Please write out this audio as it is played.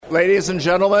Ladies and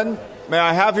gentlemen, may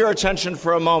I have your attention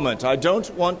for a moment? I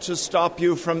don't want to stop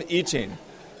you from eating.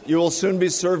 You will soon be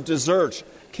served dessert.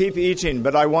 Keep eating,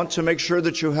 but I want to make sure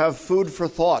that you have food for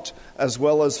thought as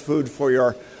well as food for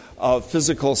your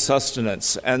physical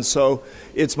sustenance. And so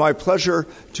it's my pleasure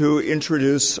to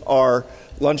introduce our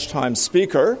lunchtime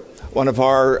speaker, one of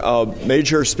our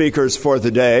major speakers for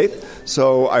the day.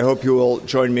 So I hope you will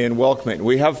join me in welcoming.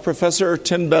 We have Professor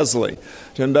Tim Besley.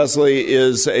 Tim Besley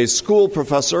is a school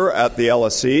professor at the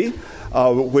LSE,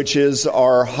 which is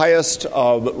our highest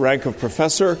rank of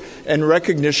professor, in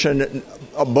recognition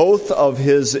both of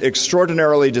his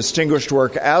extraordinarily distinguished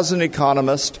work as an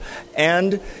economist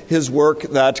and his work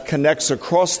that connects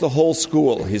across the whole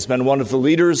school. He's been one of the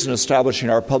leaders in establishing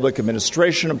our public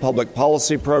administration and public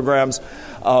policy programs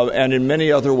and in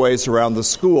many other ways around the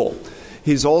school.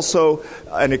 He's also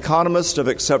an economist of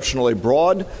exceptionally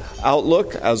broad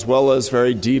outlook as well as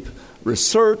very deep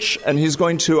research, and he's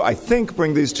going to, I think,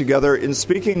 bring these together in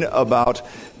speaking about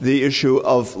the issue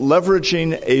of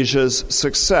leveraging Asia's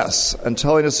success and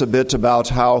telling us a bit about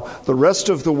how the rest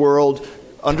of the world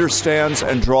understands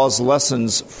and draws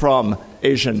lessons from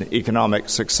Asian economic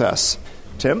success.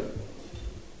 Tim?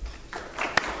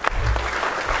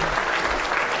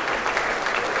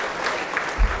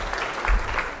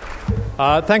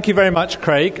 Thank you very much,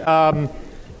 Craig.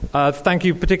 Thank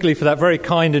you particularly for that very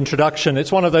kind introduction.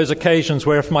 It's one of those occasions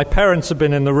where if my parents had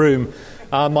been in the room,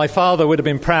 my father would have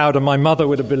been proud and my mother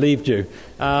would have believed you.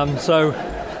 I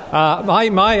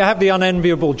have the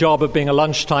unenviable job of being a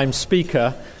lunchtime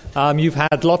speaker. You've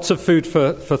had lots of food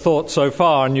for thought so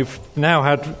far, and you've now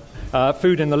had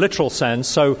food in the literal sense.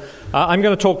 So I'm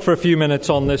going to talk for a few minutes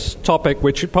on this topic,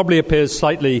 which probably appears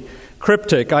slightly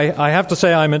cryptic. I have to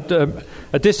say I'm at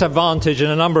a disadvantage in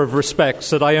a number of respects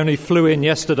that I only flew in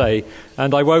yesterday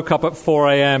and I woke up at 4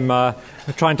 a.m.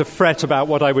 Trying to fret about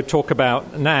what I would talk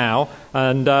about now.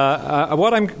 And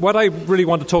what I really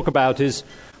want to talk about is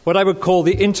what I would call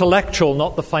the intellectual,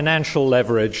 not the financial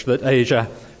leverage that Asia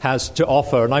has to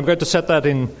offer. And I'm going to set that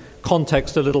in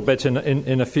context a little bit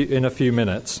in a few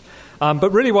minutes.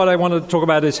 But really what I want to talk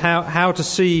about is how to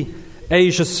see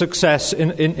Asia's success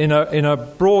in a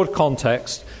broad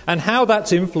context and how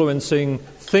that's influencing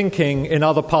thinking in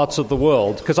other parts of the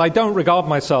world, because I don't regard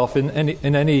myself in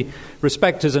any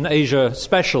respect as an Asia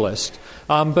specialist,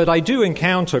 but I do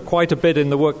encounter quite a bit in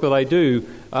the work that I do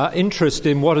interest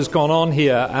in what has gone on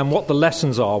here and what the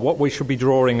lessons are, what we should be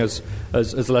drawing as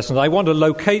lessons. I want to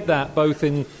locate that both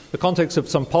in the context of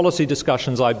some policy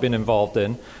discussions I've been involved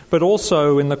in, but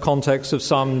also in the context of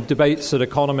some debates that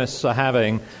economists are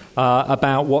having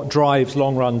about what drives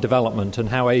long-run development and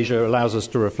how Asia allows us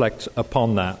to reflect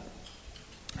upon that.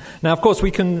 Now, of course,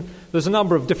 there's a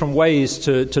number of different ways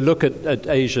to look at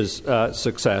Asia's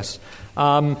success.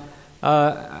 I've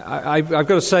got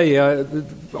to say,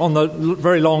 on the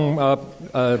very long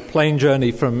plane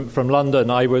journey from London,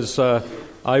 I was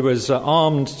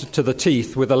armed to the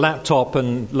teeth with a laptop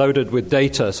and loaded with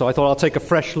data. So I thought I'll take a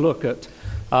fresh look at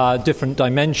different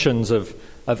dimensions of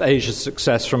Asia's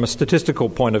success from a statistical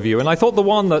point of view. And I thought the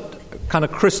one that kind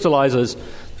of crystallizes,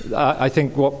 I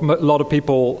think, what a lot of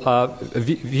people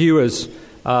view as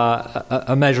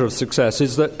a measure of success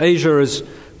is that Asia has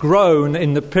grown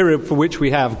in the period for which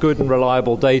we have good and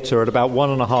reliable data at about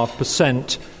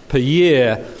 1.5% per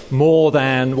year, more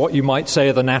than what you might say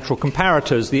are the natural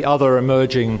comparators, the other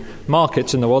emerging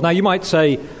markets in the world. Now, you might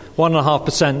say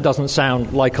 1.5% doesn't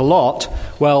sound like a lot.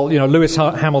 Well, Lewis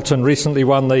Hamilton recently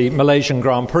won the Malaysian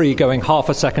Grand Prix going half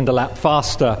a second a lap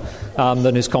faster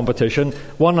than his competition.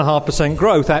 1.5%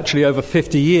 growth actually over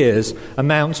 50 years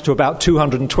amounts to about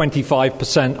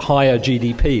 225% higher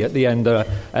GDP at the end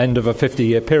of a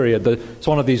 50-year period. It's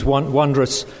one of these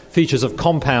wondrous features of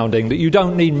compounding that you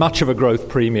don't need much of a growth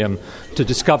premium to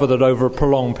discover that over a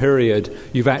prolonged period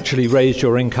you've actually raised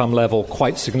your income level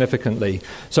quite significantly.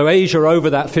 So Asia over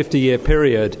that 50-year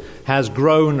period has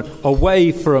grown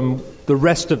away from the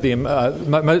rest of the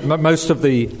most of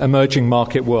the emerging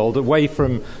market world, away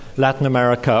from Latin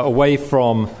America, away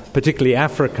from particularly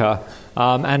Africa,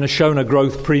 and has shown a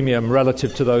growth premium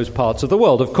relative to those parts of the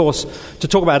world. Of course, to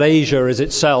talk about Asia is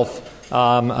itself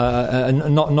not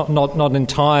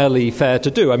entirely fair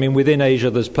to do. I mean, within Asia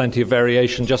there's plenty of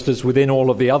variation, just as within all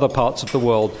of the other parts of the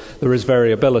world there is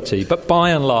variability. But by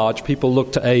and large, people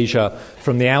look to Asia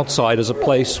from the outside as a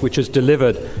place which has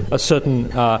delivered a certain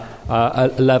a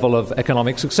level of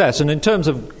economic success. And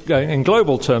in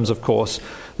global terms, of course,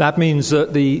 that means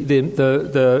that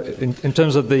in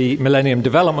terms of the Millennium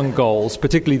Development Goals,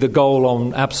 particularly the goal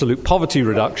on absolute poverty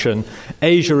reduction,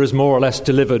 Asia is more or less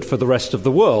delivered for the rest of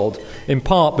the world, in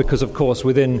part because, of course,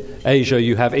 within Asia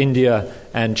you have India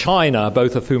and China,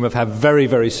 both of whom have had very,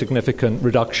 very significant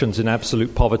reductions in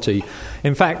absolute poverty.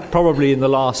 In fact, probably in the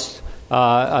last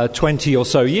 20 or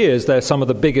so years, they're some of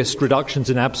the biggest reductions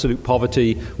in absolute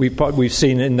poverty we've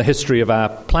seen in the history of our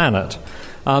planet.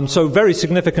 So very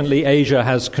significantly, Asia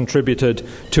has contributed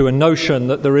to a notion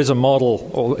that there is a model,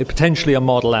 or potentially a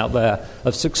model out there,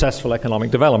 of successful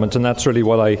economic development, and that's really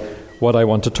what I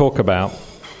want to talk about.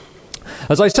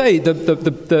 As I say,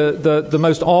 the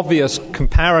most obvious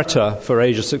comparator for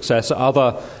Asia's success are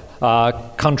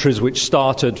other countries which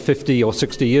started 50 or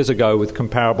 60 years ago with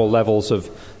comparable levels of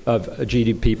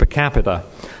GDP per capita.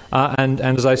 And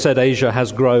as I said, Asia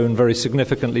has grown very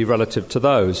significantly relative to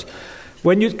those.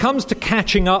 When it comes to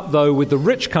catching up, though, with the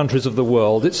rich countries of the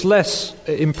world, it's less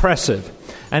impressive.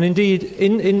 And indeed,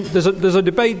 there's a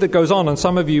debate that goes on, and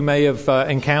some of you may have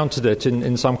encountered it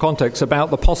in some contexts,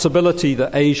 about the possibility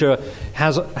that Asia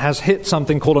has hit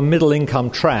something called a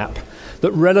middle-income trap,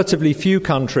 that relatively few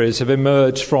countries have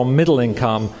emerged from middle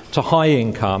income to high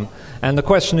income. And the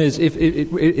question is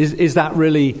that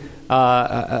really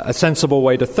a sensible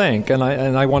way to think? And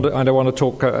I want to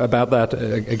talk about that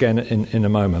again in a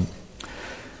moment.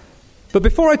 But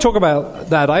before I talk about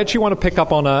that, I actually want to pick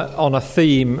up on a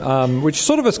theme which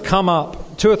sort of has come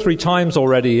up 2 or 3 times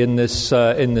already in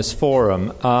this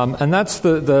forum, and that's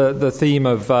the theme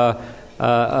of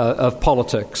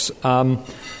politics.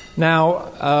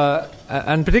 Now,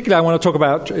 and particularly I want to talk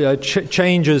about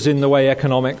changes in the way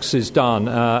economics is done.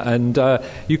 And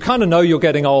you kind of know you're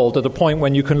getting old at a point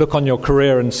when you can look on your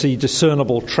career and see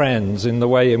discernible trends in the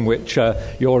way in which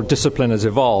your discipline has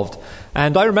evolved.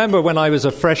 And I remember when I was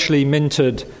a freshly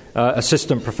minted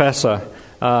assistant professor,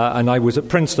 and I was at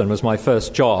Princeton, was my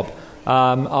first job.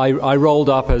 I rolled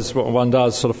up, as one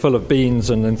does, sort of full of beans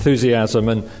and enthusiasm,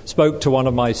 and spoke to one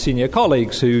of my senior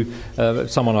colleagues, who's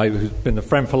been a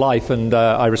friend for life and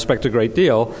I respect a great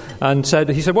deal, and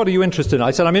he said, "What are you interested in?"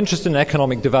 I said, "I'm interested in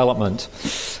economic development."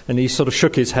 And he sort of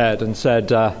shook his head and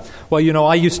said, "Well, you know,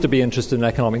 I used to be interested in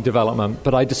economic development,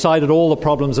 but I decided all the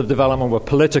problems of development were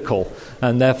political,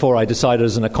 and therefore I decided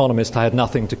as an economist I had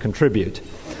nothing to contribute."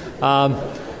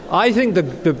 I think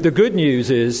the good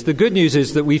news is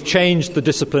that we've changed the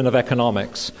discipline of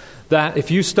economics. That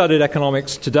if you studied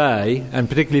economics today, and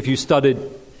particularly if you studied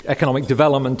economic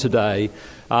development today,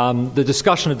 the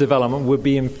discussion of development would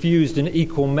be infused in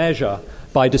equal measure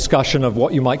by discussion of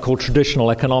what you might call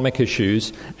traditional economic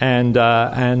issues and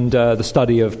the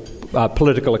study of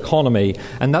political economy.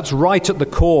 And that's right at the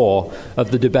core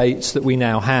of the debates that we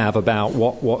now have about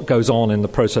what goes on in the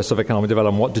process of economic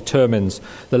development, what determines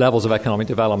the levels of economic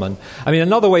development. I mean,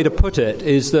 another way to put it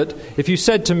is that if you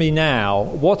said to me now,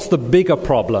 what's the bigger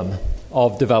problem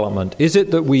of development? Is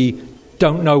it that we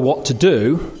don't know what to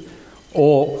do,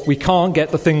 or we can't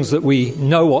get the things that we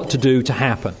know what to do to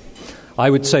happen? I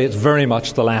would say it's very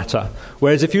much the latter.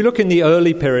 Whereas if you look in the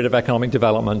early period of economic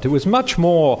development, it was much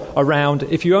more around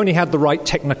if you only had the right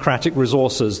technocratic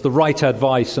resources, the right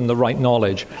advice and the right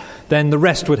knowledge, then the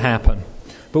rest would happen.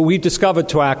 But we've discovered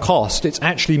to our cost it's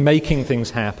actually making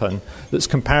things happen that's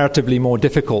comparatively more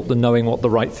difficult than knowing what the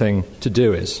right thing to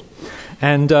do is.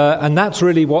 And that's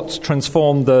really what's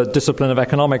transformed the discipline of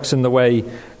economics in the way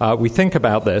we think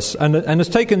about this, and has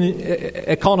taken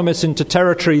economists into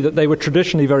territory that they were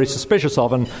traditionally very suspicious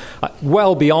of, and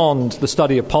well beyond the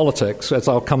study of politics, as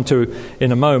I'll come to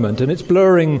in a moment. And it's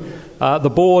blurring the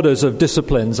borders of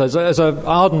disciplines. As an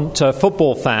ardent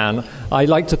football fan, I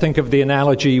like to think of the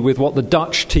analogy with what the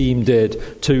Dutch team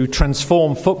did to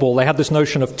transform football. They had this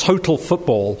notion of total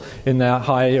football in their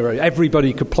high era.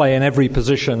 Everybody could play in every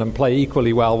position and play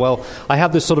equally well. Well, I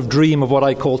have this sort of dream of what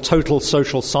I call total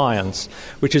social science,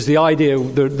 which is the idea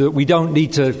that we don't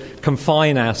need to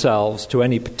confine ourselves to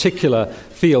any particular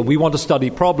field. We want to study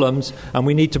problems, and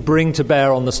we need to bring to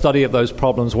bear on the study of those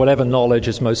problems whatever knowledge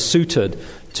is most suited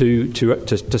to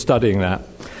studying that.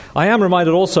 I am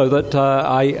reminded also that,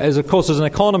 as an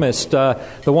economist, the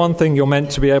one thing you're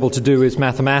meant to be able to do is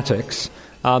mathematics.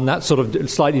 That sort of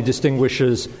slightly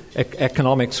distinguishes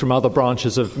economics from other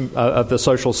branches of the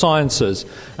social sciences.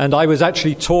 And I was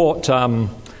actually taught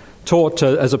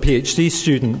as a PhD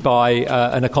student by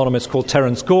an economist called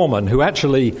Terence Gorman, who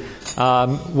actually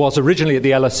was originally at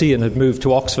the LSE and had moved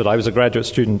to Oxford. I was a graduate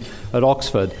student at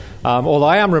Oxford. Although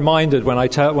I am reminded when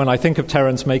I think of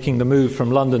Terence making the move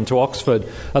from London to Oxford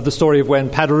of the story of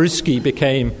when Paderewski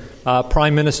became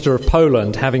Prime Minister of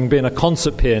Poland, having been a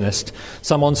concert pianist,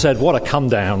 someone said, "What a come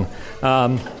down."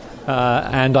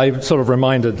 And I sort of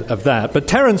reminded of that. But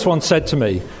Terence once said to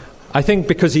me, I think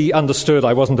because he understood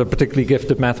I wasn't a particularly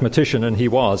gifted mathematician, and he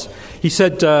was. He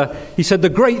said,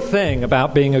 the great thing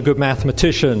about being a good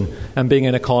mathematician and being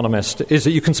an economist is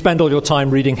that you can spend all your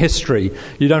time reading history.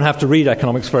 You don't have to read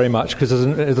economics very much, because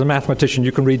as a mathematician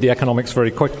you can read the economics very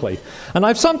quickly. And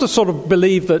I've come to sort of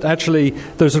believe that actually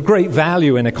there's a great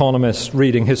value in economists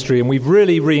reading history, and we've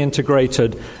really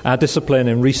reintegrated our discipline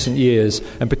in recent years,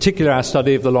 in particular our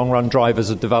study of the long-run drivers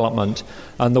of development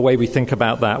and the way we think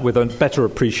about that with a better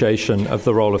appreciation of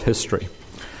the role of history.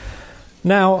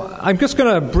 Now, I'm just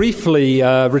going to briefly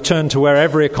return to where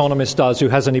every economist does who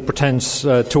has any pretense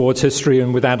towards history,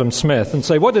 and with Adam Smith, and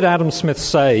say, what did Adam Smith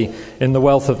say in The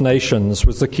Wealth of Nations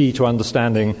was the key to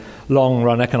understanding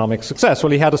long-run economic success?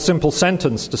 Well, he had a simple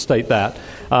sentence to state that,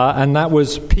 and that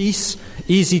was peace,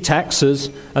 easy taxes,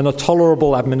 and a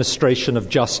tolerable administration of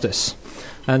justice.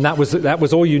 And that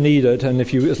was all you needed, and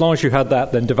as long as you had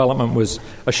that, then development was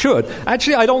assured.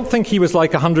 Actually, I don't think he was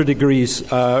like 100 degrees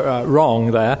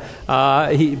wrong there,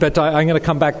 but I'm going to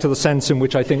come back to the sense in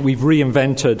which I think we've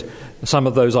reinvented some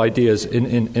of those ideas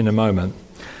in a moment.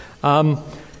 So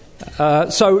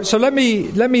let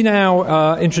me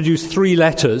now introduce three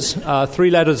letters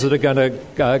that are going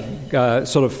to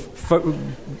sort of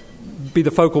be the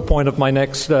focal point of my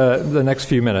the next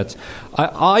few minutes.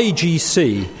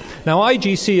 IGC. Now,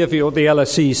 IGC of the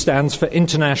LSE stands for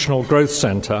International Growth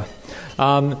Centre.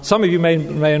 Some of you may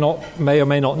or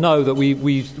may not know that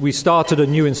we started a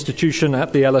new institution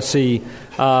at the LSE,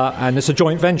 and it's a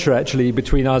joint venture actually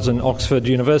between us and Oxford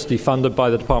University, funded by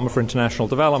the Department for International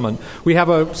Development. We have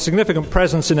a significant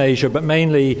presence in Asia, but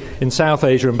mainly in South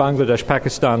Asia, in Bangladesh,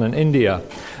 Pakistan, and India.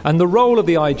 And the role of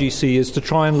the IGC is to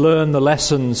try and learn the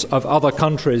lessons of other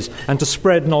countries and to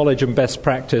spread knowledge and best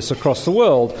practice across the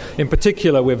world. In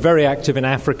particular, we're very active in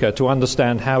Africa to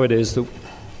understand how it is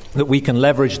that we can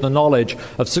leverage the knowledge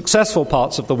of successful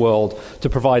parts of the world to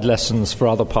provide lessons for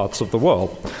other parts of the world.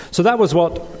 So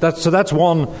that's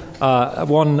one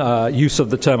use of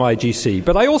the term IGC.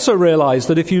 But I also realize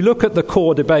that if you look at the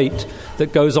core debate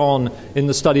that goes on in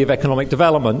the study of economic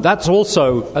development, that's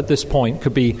also, at this point,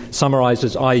 could be summarized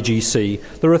as IGC.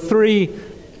 There are three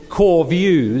core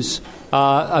views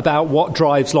about what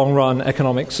drives long-run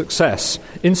economic success: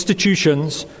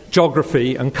 institutions,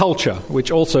 geography, and culture,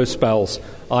 which also spells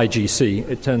IGC.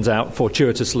 It turns out,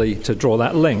 fortuitously, to draw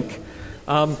that link.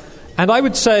 And I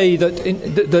would say that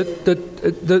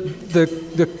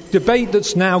the debate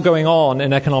that's now going on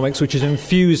in economics, which is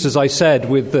infused, as I said,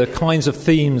 with the kinds of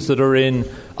themes that are in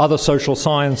other social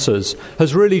sciences,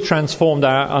 has really transformed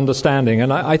our understanding.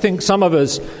 And I think some of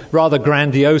us, rather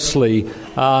grandiosely,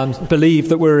 believe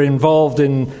that we're involved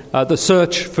in the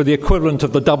search for the equivalent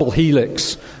of the double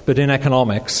helix, but in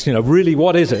economics. Really,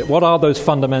 what is it? What are those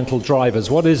fundamental drivers?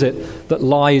 What is it that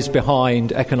lies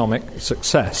behind economic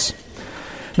success?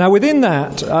 Now, within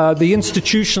that, the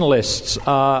institutionalists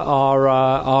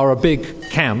are a big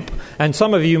camp, and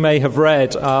some of you may have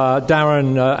read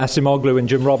Darren Acemoglu and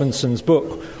Jim Robinson's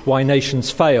book, Why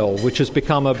Nations Fail, which has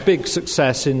become a big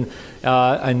success in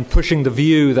pushing the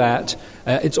view that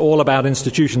it's all about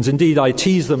institutions. Indeed, I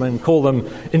tease them and call them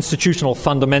institutional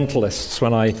fundamentalists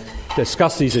when I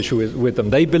discuss these issues with them.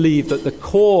 They believe that the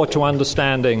core to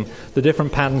understanding the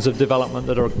different patterns of development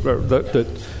that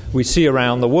we see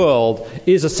around the world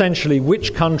is essentially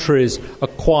which countries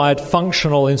acquired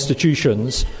functional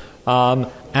institutions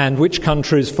and which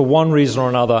countries, for one reason or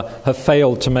another, have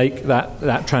failed to make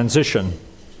that transition.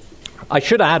 I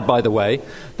should add, by the way,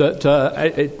 that,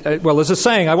 there's a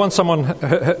saying. I once someone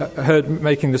heard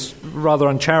making this rather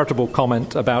uncharitable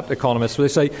comment about economists, where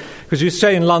they say, because you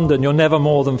say in London, you're never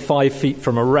more than 5 feet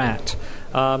from a rat.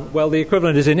 The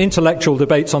equivalent is in intellectual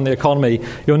debates on the economy,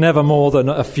 you're never more than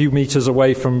a few meters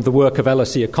away from the work of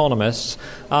LSE economists.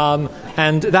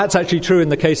 And that's actually true in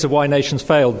the case of Why Nations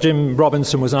Fail. Jim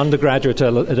Robinson was an undergraduate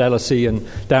at LSE, and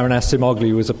Darren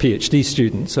Acemoglu was a PhD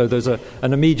student. So there's an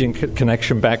immediate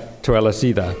connection back to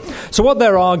LSE there. So what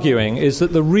they're arguing is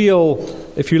that the real,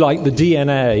 if you like, the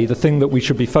DNA, the thing that we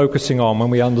should be focusing on when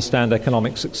we understand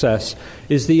economic success,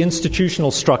 is the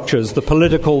institutional structures, the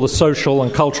political, the social,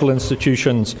 and cultural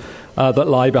institutions that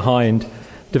lie behind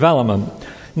development.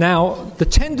 Now, the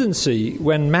tendency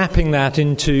when mapping that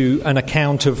into an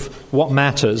account of what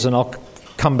matters, and I'll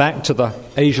come back to the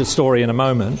Asia story in a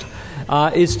moment,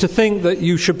 is to think that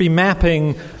you should be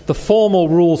mapping the formal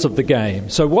rules of the game.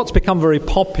 So what's become very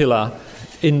popular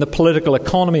in the political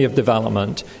economy of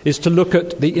development is to look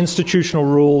at the institutional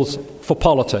rules for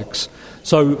politics.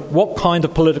 So what kind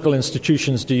of political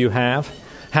institutions do you have?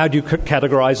 How do you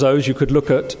categorize those? You could look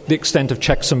at the extent of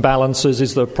checks and balances.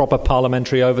 Is there proper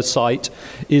parliamentary oversight?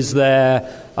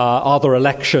 Are there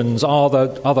elections? Are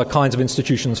there other kinds of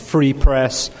institutions, free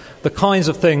press? The kinds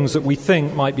of things that we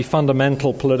think might be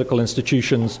fundamental political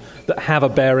institutions that have a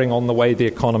bearing on the way the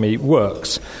economy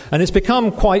works. And it's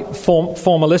become quite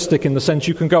formalistic in the sense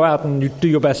you can go out and you do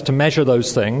your best to measure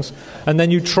those things, and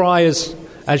then you try as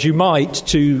you might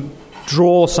to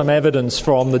draw some evidence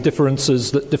from the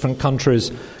differences that different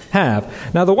countries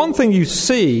have. Now, the one thing you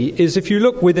see is if you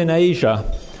look within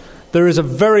Asia, there is a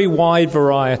very wide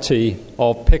variety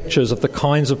of pictures of the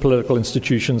kinds of political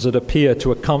institutions that appear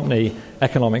to accompany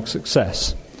economic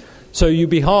success. So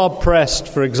you'd be hard-pressed,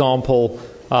 for example,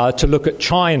 to look at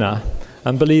China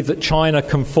and believe that China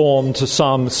conformed to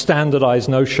some standardized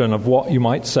notion of what you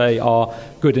might say are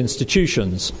good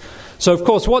institutions. So, of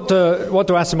course, what do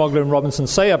Acemoglu and Robinson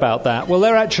say about that? Well,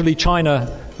 they're actually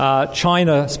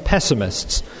China's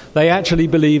pessimists. They actually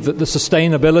believe that the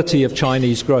sustainability of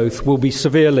Chinese growth will be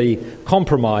severely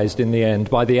compromised in the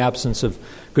end by the absence of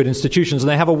good institutions. And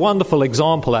they have a wonderful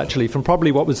example, actually, from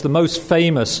probably what was the most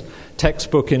famous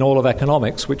textbook in all of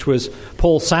economics, which was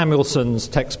Paul Samuelson's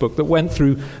textbook that went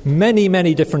through many,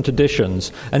 many different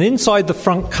editions. And inside the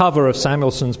front cover of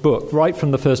Samuelson's book, right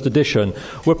from the first edition,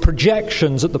 were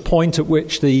projections at the point at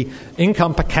which the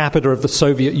income per capita of the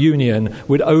Soviet Union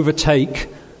would overtake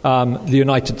the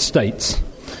United States.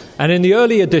 And in the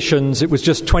early editions, it was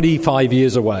just 25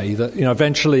 years away. That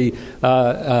eventually,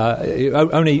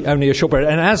 only a short period.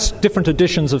 And as different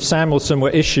editions of Samuelson were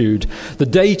issued, the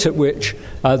date at which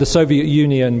the Soviet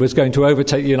Union was going to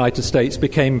overtake the United States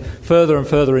became further and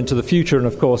further into the future. And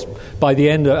of course, by the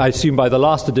end, I assume by the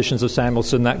last editions of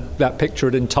Samuelson, that picture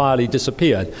had entirely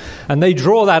disappeared. And they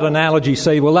draw that analogy,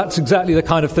 say, well, that's exactly the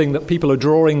kind of thing that people are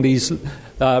drawing these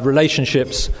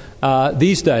relationships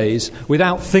these days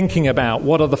without thinking about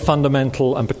what are the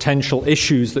fundamental and potential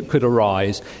issues that could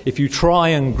arise if you try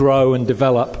and grow and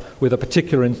develop with a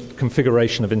particular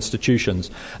configuration of institutions.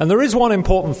 And there is one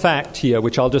important fact here,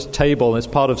 which I'll just table as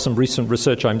part of some recent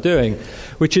research I'm doing,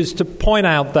 which is to point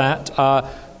out that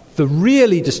the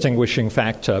really distinguishing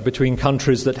factor between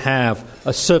countries that have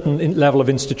a certain level of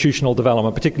institutional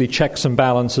development, particularly checks and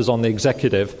balances on the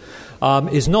executive,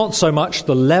 is not so much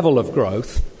the level of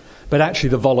growth, but actually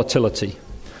the volatility.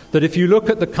 That if you look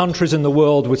at the countries in the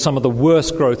world with some of the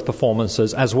worst growth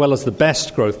performances as well as the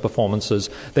best growth performances,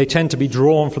 they tend to be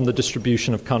drawn from the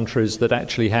distribution of countries that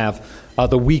actually have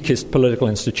the weakest political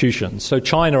institutions. So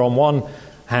China on one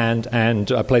hand and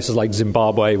places like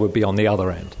Zimbabwe would be on the other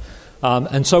end.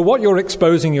 And so what you're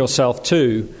exposing yourself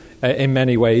to in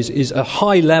many ways is a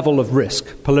high level of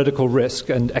risk, political risk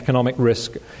and economic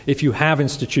risk, if you have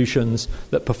institutions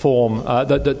that perform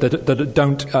that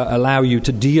don't allow you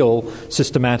to deal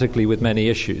systematically with many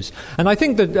issues. And I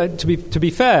think that to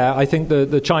be fair, I think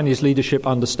the Chinese leadership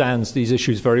understands these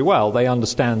issues very well. They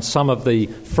understand some of the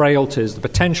frailties, the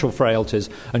potential frailties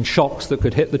and shocks that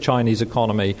could hit the Chinese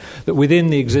economy that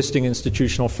within the existing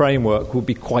institutional framework would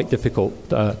be quite difficult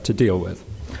to deal with.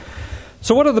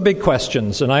 So what are the big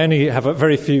questions? And I only have a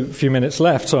very few minutes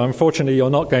left, so unfortunately you're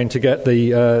not going to get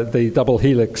the double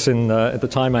helix at the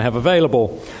time I have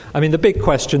available. I mean, the big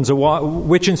questions are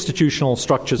which institutional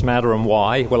structures matter and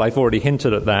why? Well, I've already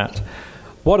hinted at that.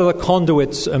 What are the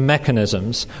conduits and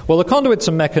mechanisms? Well, the conduits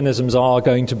and mechanisms are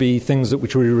going to be things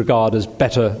which we regard as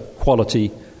better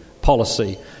quality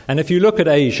policy. And if you look at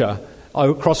Asia,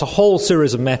 across a whole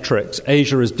series of metrics,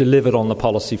 Asia has delivered on the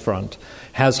policy front,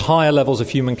 has higher levels of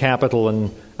human capital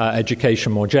and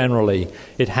education more generally.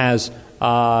 It has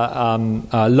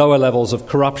lower levels of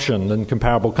corruption than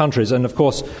comparable countries. And, of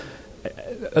course,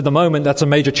 at the moment, that's a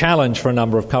major challenge for a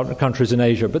number of countries in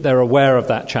Asia, but they're aware of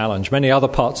that challenge. Many other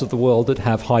parts of the world that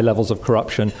have high levels of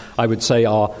corruption, I would say,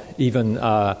 are even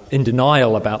in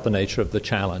denial about the nature of the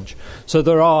challenge. So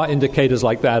there are indicators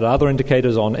like that. Other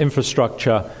indicators on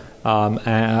infrastructure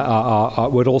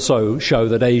would also show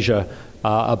that Asia,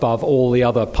 above all the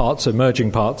other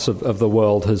emerging parts of the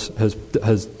world,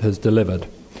 has delivered.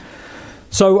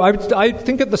 So I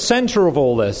think at the center of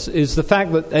all this is the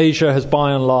fact that Asia has,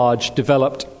 by and large,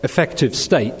 developed effective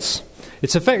states.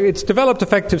 It's developed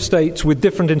effective states with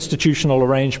different institutional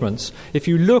arrangements. If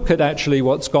you look at actually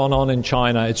what's gone on in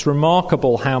China, it's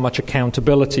remarkable how much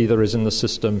accountability there is in the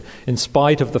system, in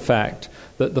spite of the fact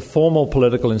that the formal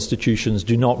political institutions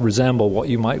do not resemble what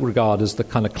you might regard as the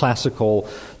kind of classical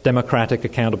democratic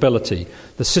accountability.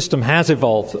 The system has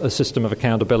evolved a system of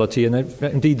accountability, and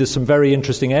indeed there's some very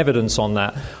interesting evidence on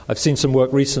that. I've seen some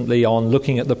work recently on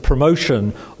looking at the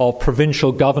promotion of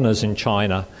provincial governors in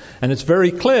China, and it's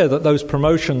very clear that those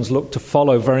promotions look to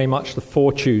follow very much the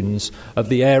fortunes of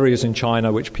the areas in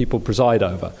China which people preside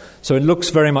over. So it looks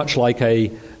very much like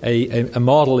a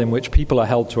model in which people are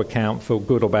held to account for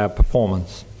good or bad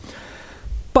performance.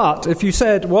 But if you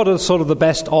said, what are sort of the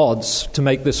best odds to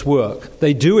make this work?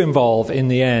 They do involve, in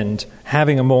the end,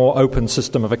 having a more open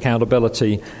system of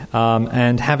accountability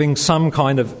and having some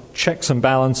kind of checks and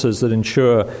balances that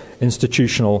ensure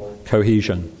institutional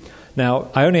cohesion. Now,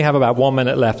 I only have about 1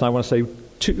 minute left, and I want to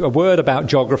say a word about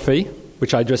geography,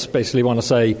 which I just basically want to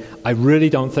say, I really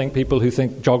don't think people who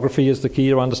think geography is the key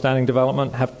to understanding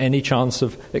development have any chance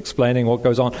of explaining what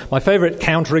goes on. My favorite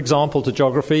counterexample to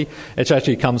geography, which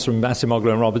actually comes from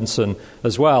Acemoglu and Robinson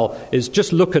as well, is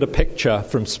just look at a picture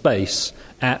from space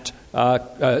at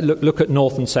look at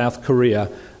North and South Korea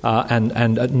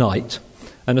and at night.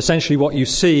 And essentially what you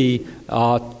see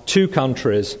are two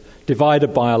countries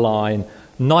divided by a line.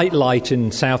 Night light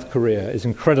in South Korea is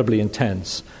incredibly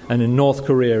intense, and in North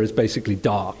Korea is basically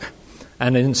dark.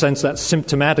 And in a sense, that's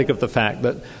symptomatic of the fact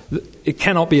that it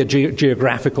cannot be a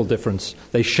geographical difference.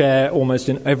 They share almost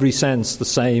in every sense the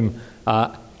same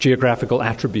geographical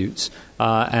attributes.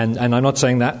 And I'm not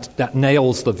saying that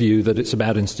nails the view that it's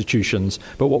about institutions,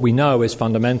 but what we know is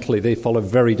fundamentally they follow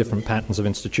very different patterns of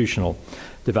institutional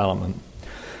development.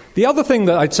 The other thing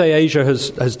that I'd say Asia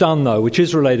has done, though, which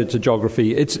is related to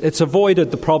geography, it's avoided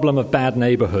the problem of bad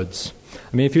neighborhoods.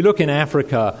 I mean, if you look in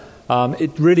Africa,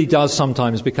 it really does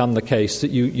sometimes become the case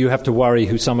that you have to worry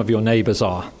who some of your neighbors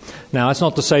are. Now, that's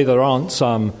not to say there aren't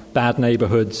some bad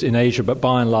neighborhoods in Asia, but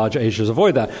by and large, Asia's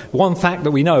avoided that. One fact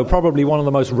that we know, probably one of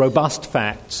the most robust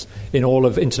facts in all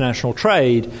of international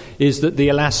trade, is that the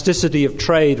elasticity of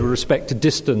trade with respect to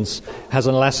distance has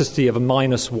an elasticity of a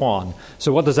 -1.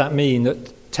 So what does that mean? That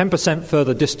 10%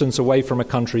 further distance away from a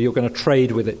country, you're going to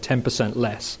trade with it 10%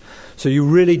 less. So you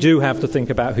really do have to think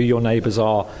about who your neighbors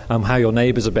are, how your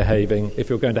neighbors are behaving, if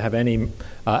you're going to have any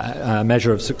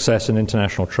measure of success in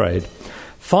international trade.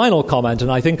 Final comment, and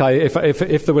I think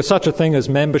if there was such a thing as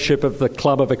membership of the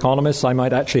Club of Economists, I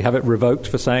might actually have it revoked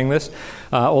for saying this,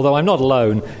 although I'm not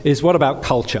alone, is what about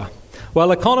culture?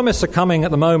 Well, economists are coming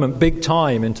at the moment big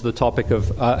time into the topic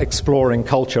of exploring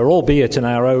culture, albeit in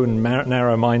our own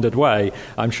narrow-minded way.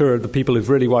 I'm sure the people who've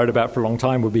really worried about it for a long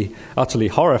time would be utterly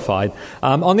horrified.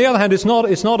 On the other hand, it's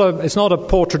not a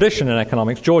poor tradition in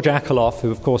economics. George Akerlof,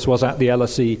 who of course was at the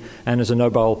LSE and is a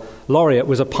Nobel laureate,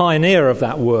 was a pioneer of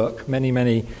that work many,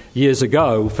 many years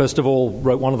ago. First of all,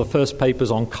 wrote one of the first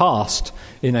papers on caste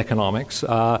in economics,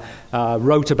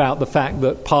 wrote about the fact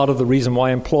that part of the reason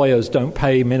why employers don't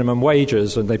pay minimum wages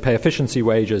and they pay efficiency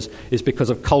wages is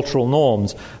because of cultural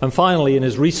norms. And finally, in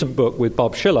his recent book with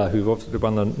Bob Schiller, who obviously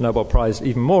won the Nobel Prize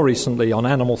even more recently on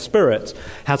animal spirits,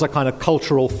 has a kind of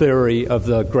cultural theory of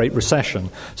the Great Recession.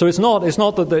 So it's not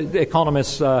that the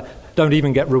economists don't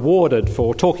even get rewarded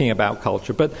for talking about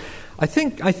culture, but I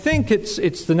think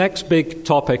it's the next big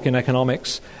topic in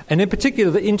economics, and in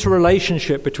particular the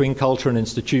interrelationship between culture and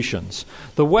institutions.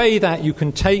 The way that you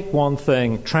can take one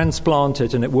thing, transplant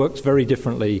it, and it works very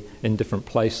differently in different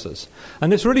places.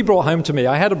 And this really brought home to me.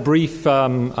 I had a brief,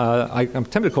 I'm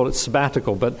tempted to call it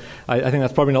sabbatical, but I think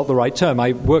that's probably not the right term.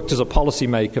 I worked as a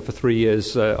policymaker for 3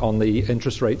 years on the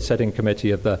interest rate setting committee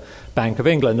of the Bank of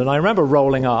England, and I remember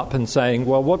rolling up and saying,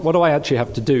 well, what do I actually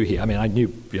have to do here? I mean, I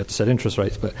knew you had to set interest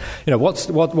rates, but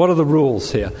what are the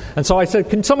rules here? And so I said,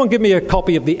 can someone give me a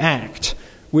copy of the Act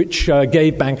which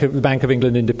gave the Bank of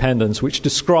England independence, which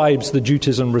describes the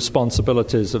duties and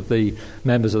responsibilities of the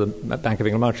members of the Bank of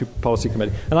England Monetary Policy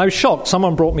Committee? And I was shocked.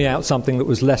 Someone brought me out something that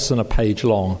was less than a page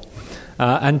long.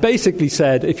 And basically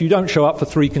said, if you don't show up for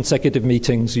 3 consecutive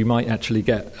meetings, you might actually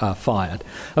get fired.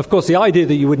 Of course, the idea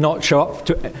that you would not show up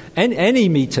to any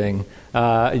meeting,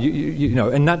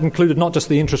 and that included not just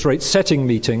the interest rate setting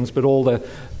meetings, but all the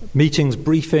meetings,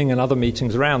 briefing, and other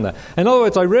meetings around that. In other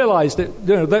words, I realized that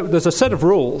there's a set of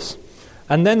rules,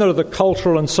 and then there are the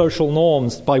cultural and social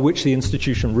norms by which the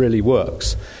institution really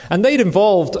works. And they'd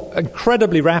evolved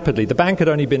incredibly rapidly. The bank had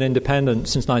only been independent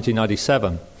since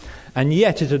 1997. And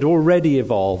yet it had already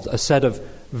evolved a set of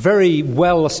very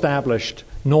well-established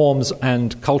norms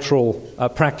and cultural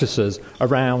practices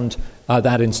around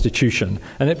that institution.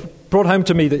 And it brought home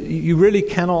to me that you really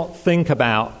cannot think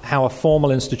about how a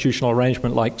formal institutional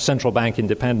arrangement like central bank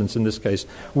independence, in this case,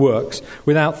 works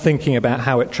without thinking about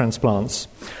how it transplants.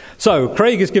 So,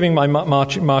 Craig is giving my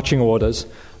marching orders.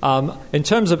 In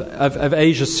terms of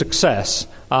Asia's success,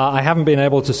 I haven't been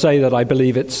able to say that I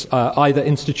believe it's either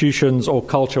institutions or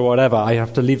culture or whatever. I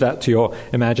have to leave that to your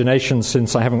imagination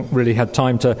since I haven't really had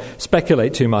time to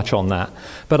speculate too much on that.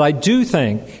 But I do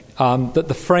think that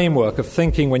the framework of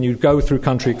thinking when you go through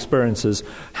country experiences,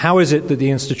 how is it that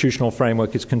the institutional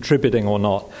framework is contributing or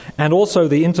not? And also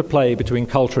the interplay between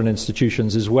culture and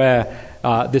institutions is where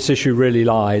this issue really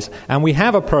lies. And we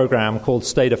have a program called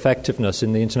State Effectiveness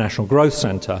in the International Growth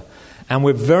Centre, and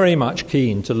we're very much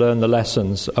keen to learn the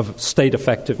lessons of state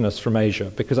effectiveness from Asia,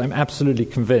 because I'm absolutely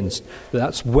convinced that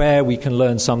that's where we can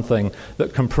learn something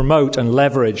that can promote and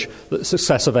leverage the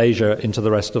success of Asia into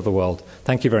the rest of the world.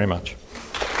 Thank you very much.